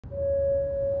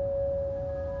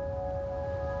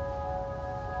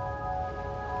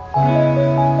Hi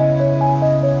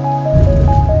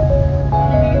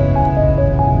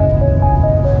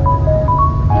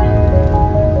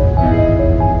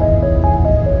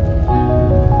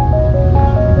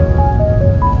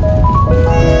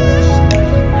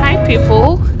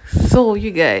people, so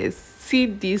you guys see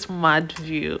this mad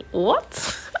view? What?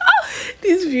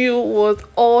 This view was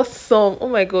awesome. Oh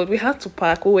my god, we had to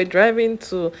park. We were driving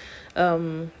to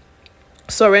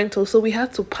Sorrento, so we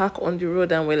had to park on the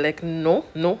road, and we're like, no,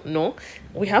 no, no,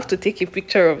 we have to take a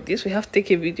picture of this, we have to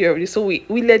take a video of this. So we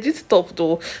legit stopped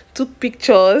though, took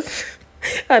pictures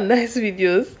and nice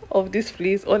videos of this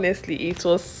place. Honestly, it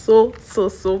was so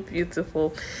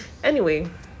beautiful. Anyway,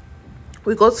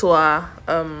 we got to our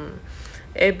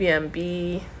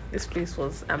Airbnb. This place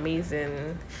was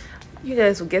amazing. You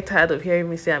guys will get tired of hearing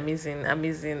me say amazing,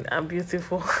 amazing, and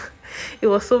beautiful. It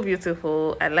was so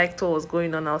beautiful. I liked what was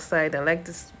going on outside. I liked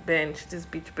this bench, this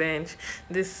beach bench.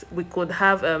 This, we could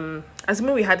have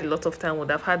assuming we had a lot of time,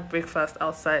 would have had breakfast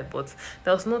outside, but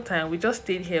there was no time. We just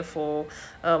stayed here for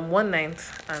 1 night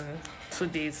and 2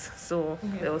 days, so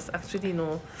there was actually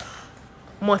no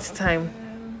much time.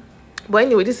 But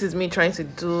anyway, this is me trying to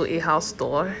do a house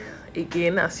tour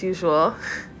again, as usual.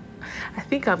 I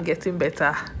think I'm getting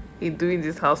better in doing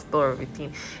this house tour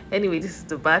routine. Anyway, this is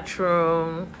the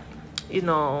bathroom, you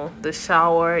know, the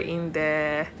shower in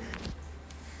there,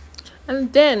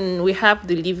 and then we have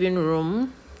the living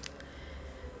room.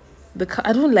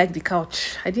 I don't like the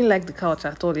couch. I didn't like the couch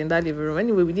at all in that living room.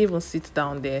 Anyway, we didn't even sit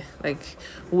down there. Like,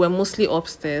 we were mostly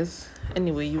upstairs.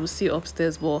 Anyway, you will see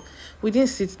upstairs, but we didn't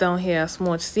sit down here as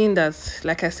much, seeing that,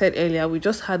 like I said earlier, we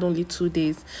just had only 2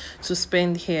 days to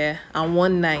spend here and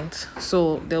 1 night.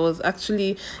 So there was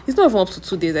actually, it's not even up to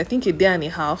 2 days, I think a day and a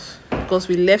half, because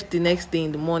we left the next day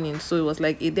in the morning. So it was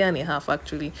like a day and a half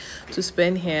actually to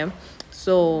spend here.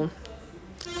 So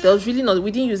there was really not,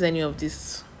 we didn't use any of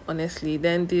this, honestly.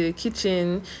 Then the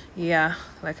kitchen, yeah,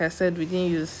 like I said, we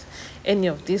didn't use any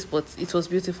of this, but it was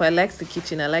beautiful. I liked the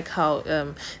kitchen. I like how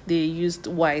they used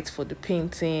white for the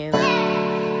painting.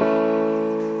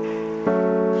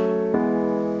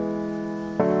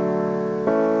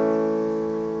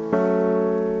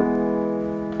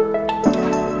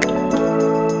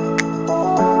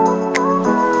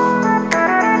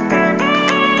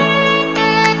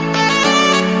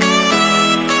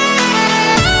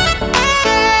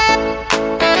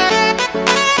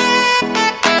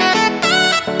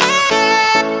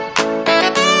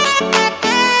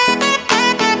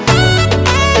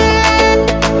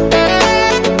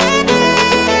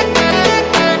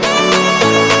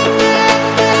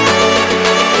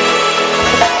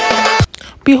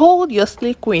 Behold your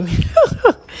slay queen.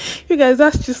 You guys,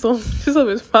 that's Chisom. Chisom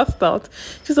is fast out.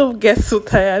 Chisom gets so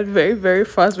tired very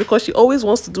fast because she always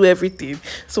wants to do everything.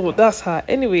 So that's her.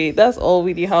 Anyway, that's all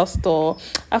with the house tour.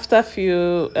 After a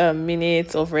few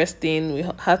minutes of resting, we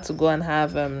had to go and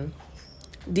have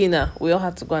dinner. We all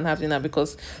had to go and have dinner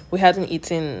because we hadn't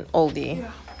eaten all day.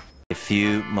 Yeah. A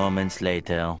few moments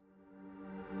later.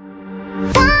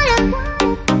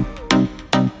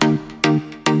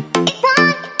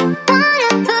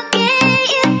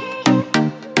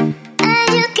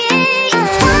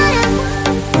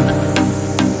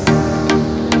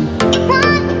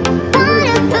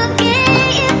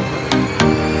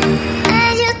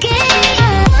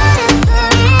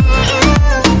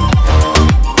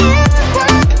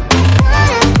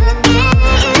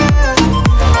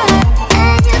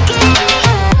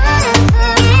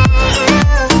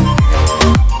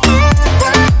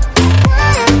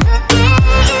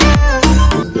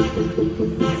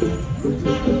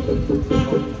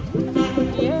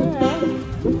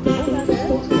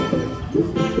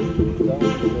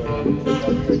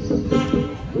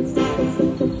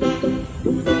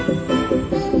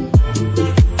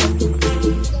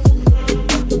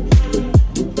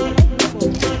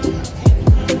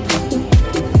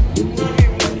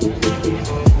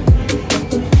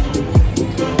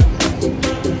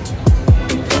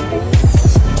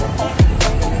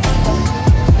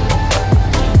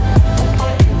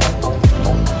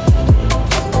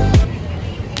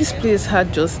 This place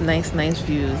had just nice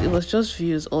views. It was just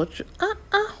views all through.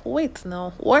 Wait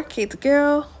now, work it,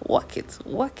 girl, work it.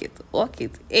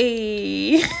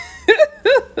 Hey.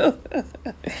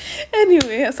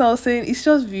 Anyway, as I was saying, it's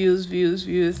just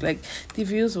views. Like, the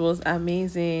views was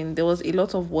amazing. There was a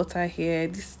lot of water here.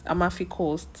 This Amalfi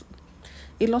Coast,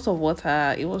 a lot of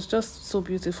water. It was just so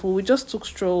beautiful. We just took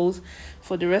strolls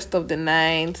for the rest of the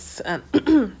nights and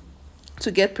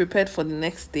to get prepared for the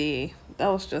next day. That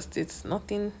was just it.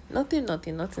 Nothing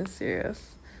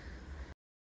serious.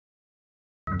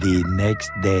 The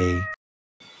next day.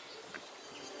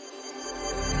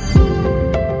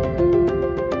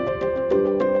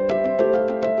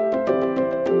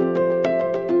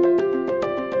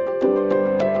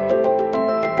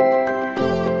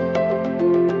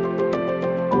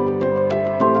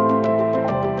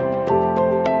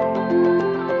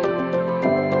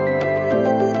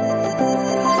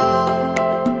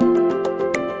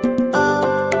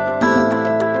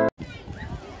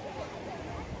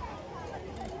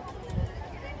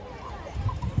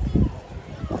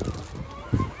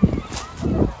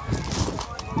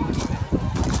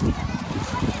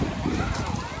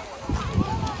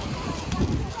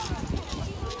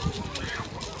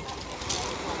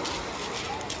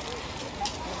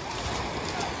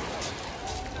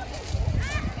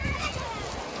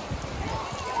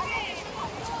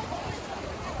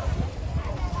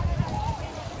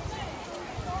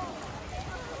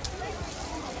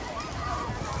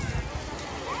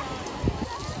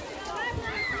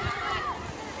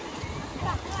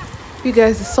 You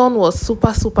guys, the sun was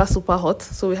super hot,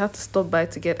 so we had to stop by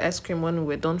to get ice cream when we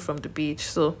were done from the beach.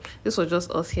 So this was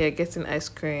just us here getting ice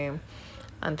cream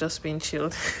and just being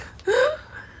chilled.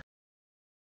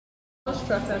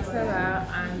 Stracciatella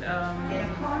and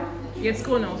yes,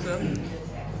 scone also,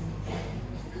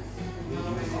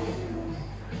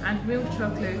 and milk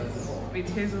chocolate with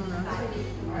hazelnut.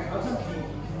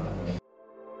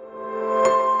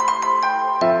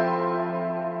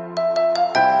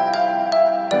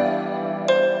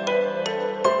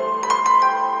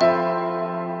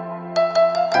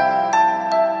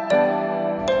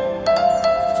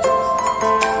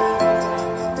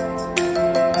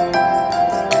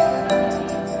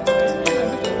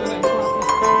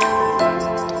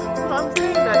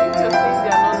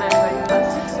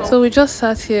 So we just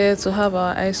sat here to have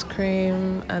our ice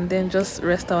cream and then just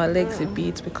rest our legs a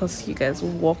bit because you guys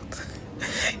walked.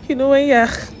 You know, when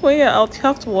you're out, you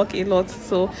have to walk a lot.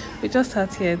 So we just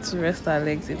sat here to rest our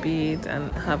legs a bit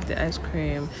and have the ice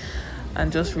cream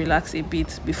and just relax a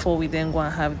bit before we then go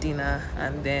and have dinner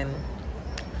and then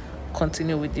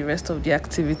continue with the rest of the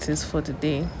activities for the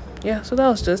day. Yeah, so that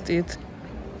was just it.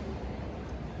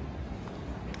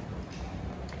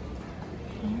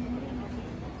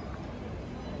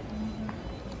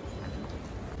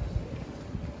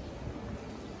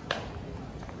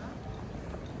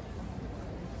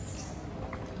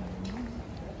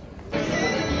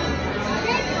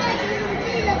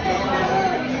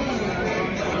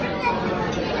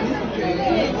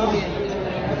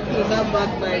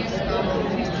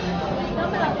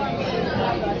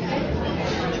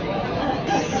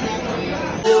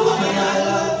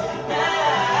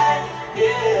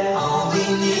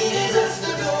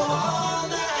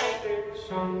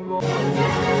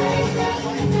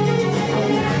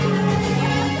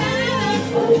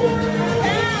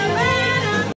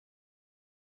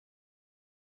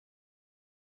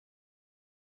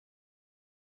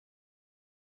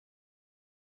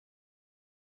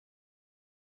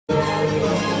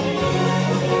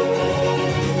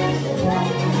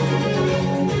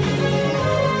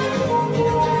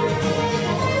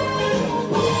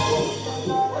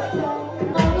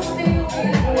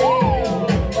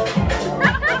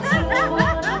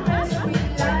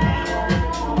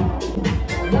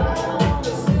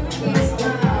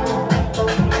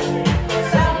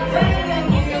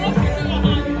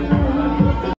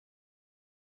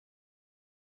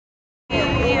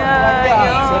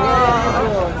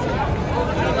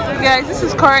 Guys, this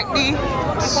is currently 2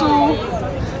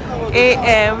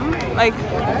 a.m. like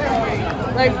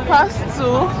past 2,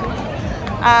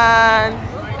 and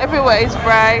everywhere is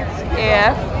bright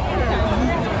here.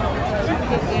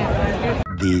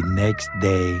 The next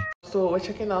day. So we're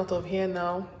checking out of here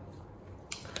now,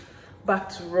 back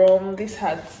to Rome. This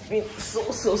has been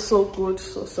so good,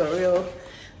 so surreal.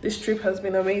 This trip has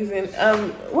been amazing.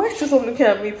 Why is you stop looking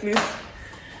at me, please?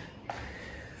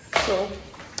 So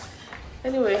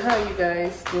anyway, how are you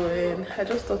guys doing? I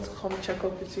just thought to come check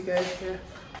up with you guys here.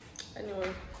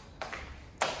 Anyway,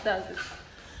 that's it.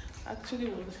 Actually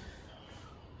would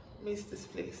miss this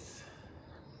place.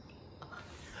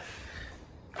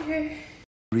 Okay.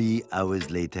 3 hours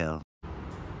later.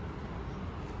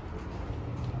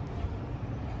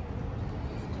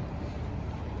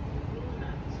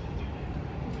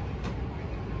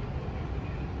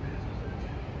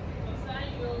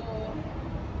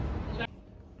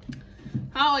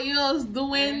 How are you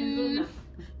doing?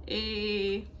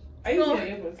 Are you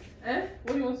here? Eh?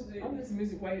 What do you want to do? I want this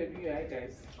music while you're doing your eye,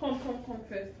 guys. Come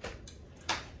first.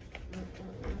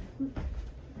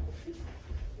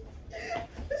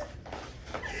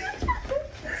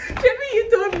 Maybe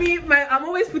you told me I'm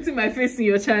always putting my face in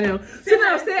your channel. So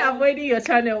now I'm still avoiding your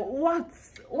channel. What?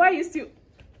 Why are you still?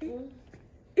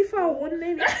 If I want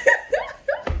name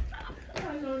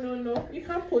no. You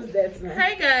can't post that now.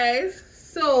 Hi guys.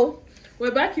 So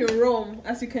we're back in Rome,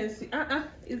 as you can see.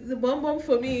 It's the bomb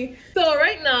for me. So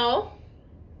right now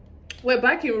we're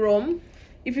back in Rome.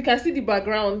 If you can see the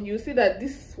background, you see that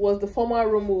this was the former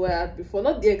room we were at before.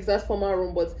 Not the exact former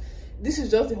room, but this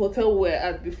is just the hotel we were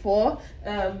at before.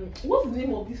 What's the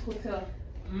name of this hotel?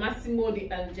 Massimo di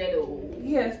Angelo.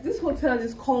 Yes, this hotel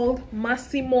is called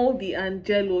Massimo di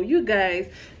Angelo. You guys,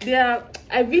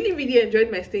 I really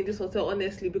enjoyed my stay in this hotel,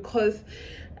 honestly, because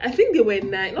I think they were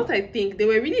nice. Not I think, they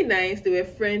were really nice. They were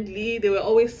friendly. They were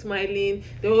always smiling.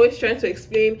 They were always trying to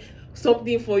explain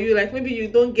something for you. Like maybe you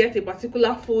don't get a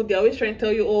particular food, they're always trying to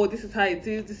tell you, oh, this is how it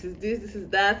is, this is this, this is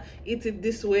that, eat it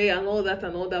this way, and all that.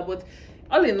 But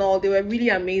all in all, they were really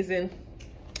amazing.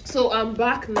 So I'm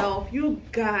back now, you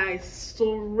guys.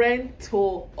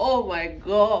 Sorrento, oh my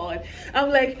god,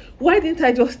 I'm like, why didn't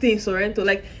I just stay in Sorrento?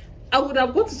 Like, I would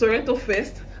have gone to Sorrento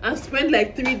first and spent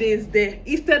like 3 days there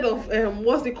instead of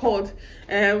what's it called,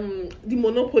 the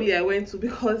Monopoly I went to,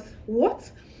 because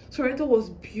what, Sorrento was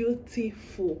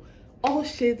beautiful, all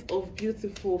shades of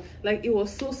beautiful. Like, it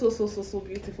was so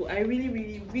beautiful. I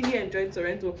really enjoyed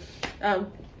Sorrento.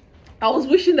 I was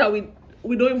wishing that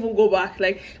we don't even go back.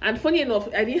 Like, and funny enough,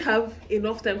 I didn't have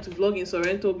enough time to vlog in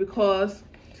Sorrento, because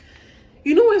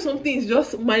you know when something is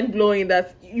just mind-blowing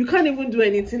that you can't even do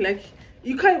anything, like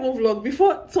you can't even vlog.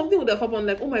 Before something would have happened,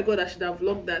 like, oh my god, I should have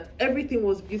vlogged that. Everything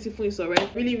was beautiful in Sorrento.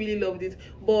 Really loved it,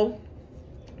 but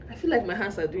I feel like my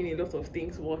hands are doing a lot of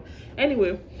things. But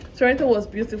anyway, Sorrento was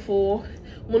beautiful.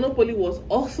 Monopoly was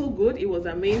also good. It was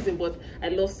amazing, but I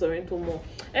love Sorrento more.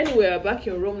 Anyway, we're back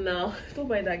in Rome now. Don't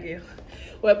mind that girl.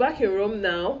 We're back in Rome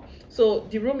now. So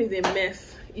the room is a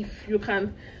mess. If you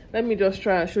can, let me just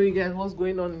try and show you guys what's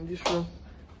going on in this room.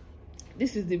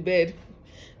 This is the bed.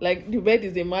 Like, the bed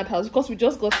is a madhouse, because we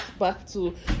just got back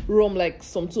to Rome like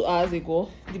some 2 hours ago.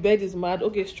 The bed is mad.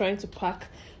 Okay, it's trying to pack.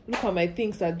 Look at my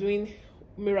things are doing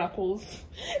miracles.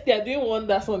 They are doing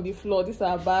wonders on the floor. These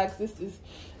are bags. This is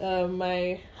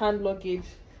my hand luggage.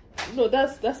 No,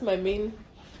 that's my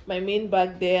main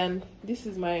bag there, and this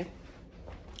is my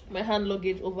hand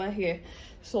luggage over here.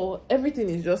 So everything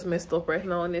is just messed up right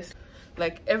now, honestly.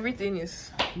 Like, everything is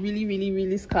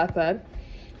really scattered,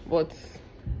 but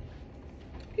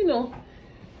you know,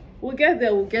 we'll get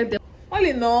there. All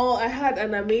in all, I had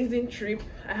an amazing trip.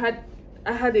 I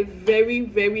had a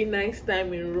very nice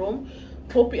time in Rome.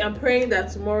 I'm praying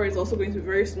that tomorrow is also going to be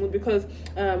very smooth, because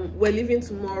we're leaving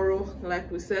tomorrow. Like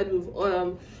we said, we've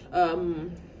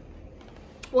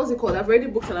what's it called, I've already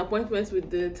booked an appointment with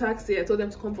the taxi. I told them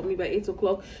to come for me by 8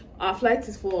 o'clock. Our flight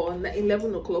is for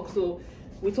 11 o'clock, so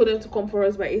we told them to come for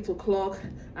us by 8 o'clock.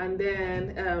 And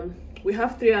then we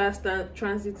have 3 hours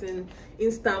transit in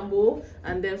Istanbul,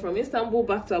 and then from Istanbul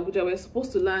back to Abuja. We're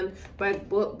supposed to land by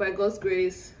God's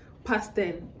grace past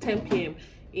 10 p.m.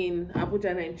 in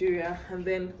Abuja, Nigeria, and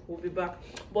then we'll be back.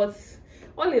 But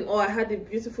all in all, I had a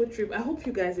beautiful trip. I hope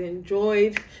you guys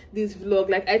enjoyed this vlog.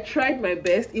 Like, I tried my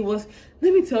best. It was,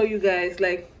 let me tell you guys,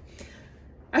 like,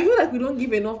 I feel like we don't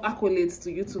give enough accolades to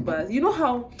YouTubers. You know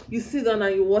how you sit down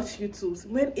and you watch YouTubes,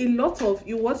 when you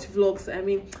watch vlogs, I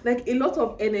mean, like, a lot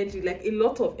of energy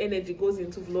goes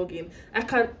into vlogging.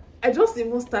 I just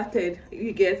even started,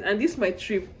 you get, and this is my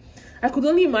trip. I could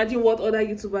only imagine what other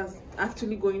YouTubers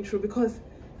actually going through, because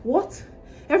what,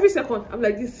 every second I'm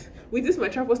like this with this my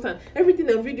tripod stand, everything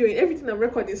I'm videoing, everything I'm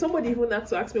recording. Somebody even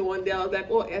asked me one day, I was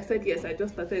like, oh, I said yes, I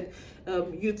just started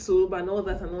YouTube and all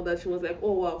that. She was like,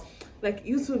 oh wow, like,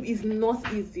 YouTube is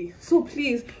not easy. So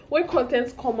please, when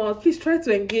contents come out, please try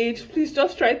to engage. Please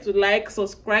just try to like,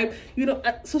 subscribe. You know,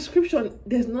 subscription,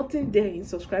 there's nothing there in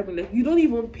subscribing. Like, you don't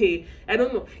even pay. I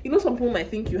don't know, you know, some people might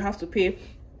think you have to pay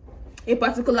a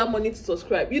particular money to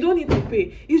subscribe. You don't need to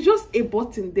pay. It's just a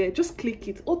button there. Just click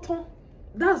it. Auto,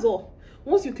 that's all.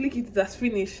 Once you click it, that's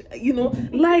finished. You know,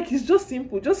 like, it's just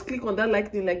simple. Just click on that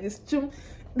like thing like this.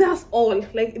 That's all.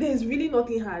 Like, there's really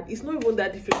nothing hard. It's not even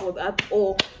that difficult at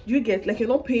all. You get, like, you're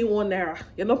not paying 1 naira.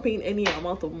 You're not paying any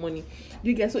amount of money.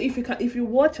 You get, so if you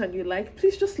watch and you like,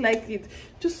 please just like it.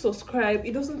 Just subscribe.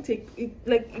 It doesn't take it,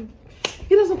 like,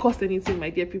 it doesn't cost anything, my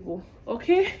dear people.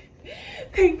 Okay.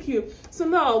 Thank you. So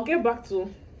now I'll get back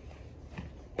to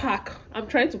pack. I'm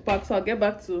trying to pack, so I'll get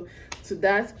back to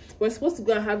that. We're supposed to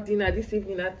go and have dinner this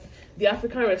evening at the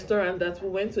African restaurant that we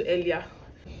went to earlier,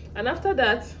 and after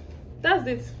that, that's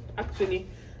it. Actually,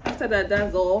 after that,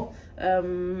 that's all.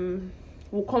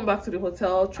 We'll come back to the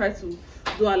hotel, try to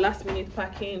do our last minute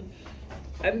packing,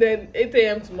 and then 8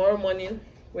 a.m. tomorrow morning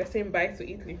we're saying bye to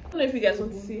Italy. I don't know if you guys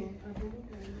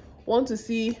want to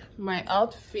see my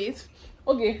outfit.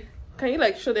 Okay, can you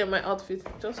like show them my outfit?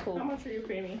 Just hold. How much are you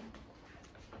paying me?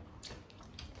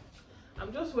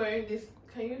 I'm just wearing this.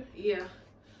 Can you? Yeah,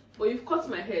 but you've cut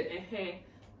my head.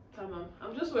 Come on.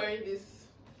 I'm just wearing this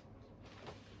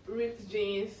ripped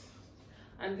jeans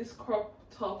and this crop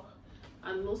top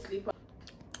and no slipper.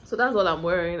 So that's all I'm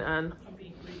wearing, and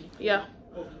yeah.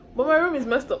 But my room is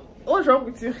messed up. What's wrong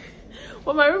with you?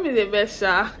 But my room is a mess,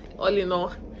 all in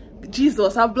all.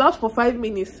 Jesus, I've blabbed for 5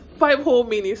 minutes. 5 whole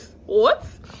minutes. What?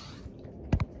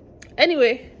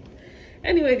 Anyway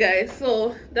guys,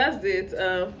 so that's it.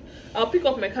 I'll pick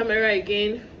up my camera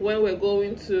again when we're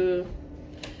going to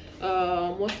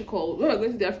what's it called, when we're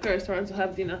going to the African restaurant to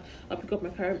have dinner. I'll pick up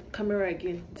my camera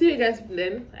again. See you guys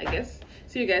then, I guess.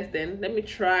 See you guys then. Let me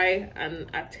try and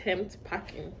attempt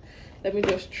packing. Let me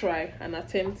just try and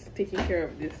attempt taking care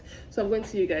of this. So I'm going to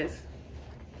see you guys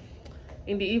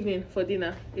in the evening for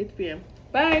dinner, 8 p.m.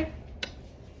 Bye.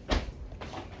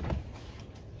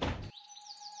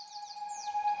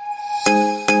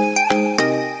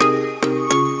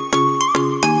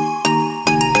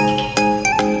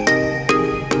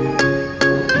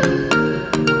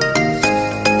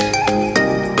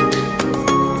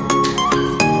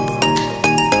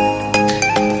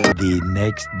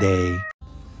 next day.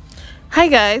 Hi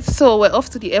guys, so we're off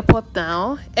to the airport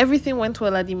now. Everything went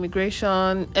well at the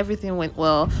immigration, everything went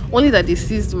well, only that they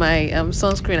seized my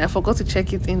sunscreen. I forgot to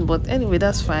check it in, but anyway,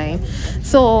 that's fine.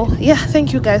 So yeah,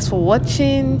 thank you guys for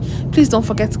watching. Please don't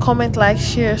forget to comment, like,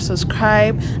 share,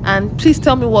 subscribe, and please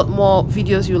tell me what more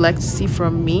videos you like to see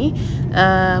from me.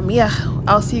 Yeah,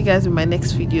 I'll see you guys in my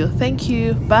next video. Thank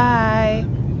you, bye.